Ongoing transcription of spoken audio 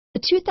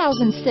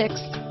2006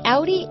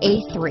 Audi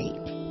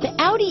A3. The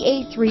Audi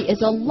A3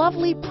 is a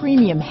lovely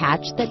premium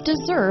hatch that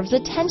deserves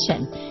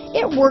attention.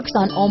 It works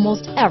on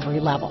almost every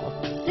level.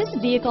 This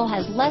vehicle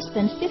has less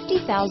than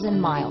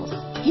 50,000 miles.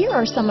 Here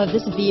are some of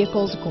this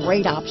vehicle's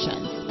great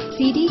options: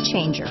 CD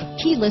changer,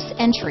 keyless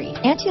entry,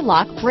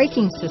 anti-lock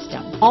braking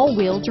system,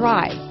 all-wheel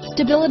drive,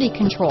 stability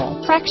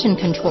control, traction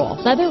control,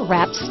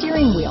 leather-wrapped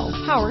steering wheel,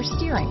 power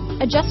steering,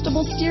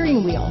 adjustable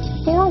steering wheel,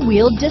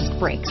 four-wheel disc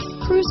brakes,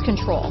 cruise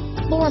control,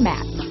 floor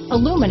mats,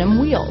 aluminum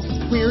wheels,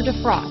 rear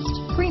defrost,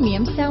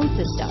 premium sound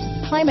system,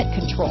 climate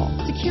control,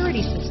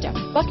 security system,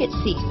 bucket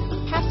seats,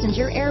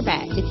 passenger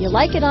airbag. If you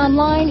like it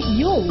online,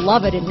 you'll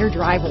love it in your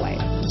driveway.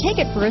 Take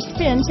it for a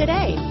spin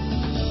today.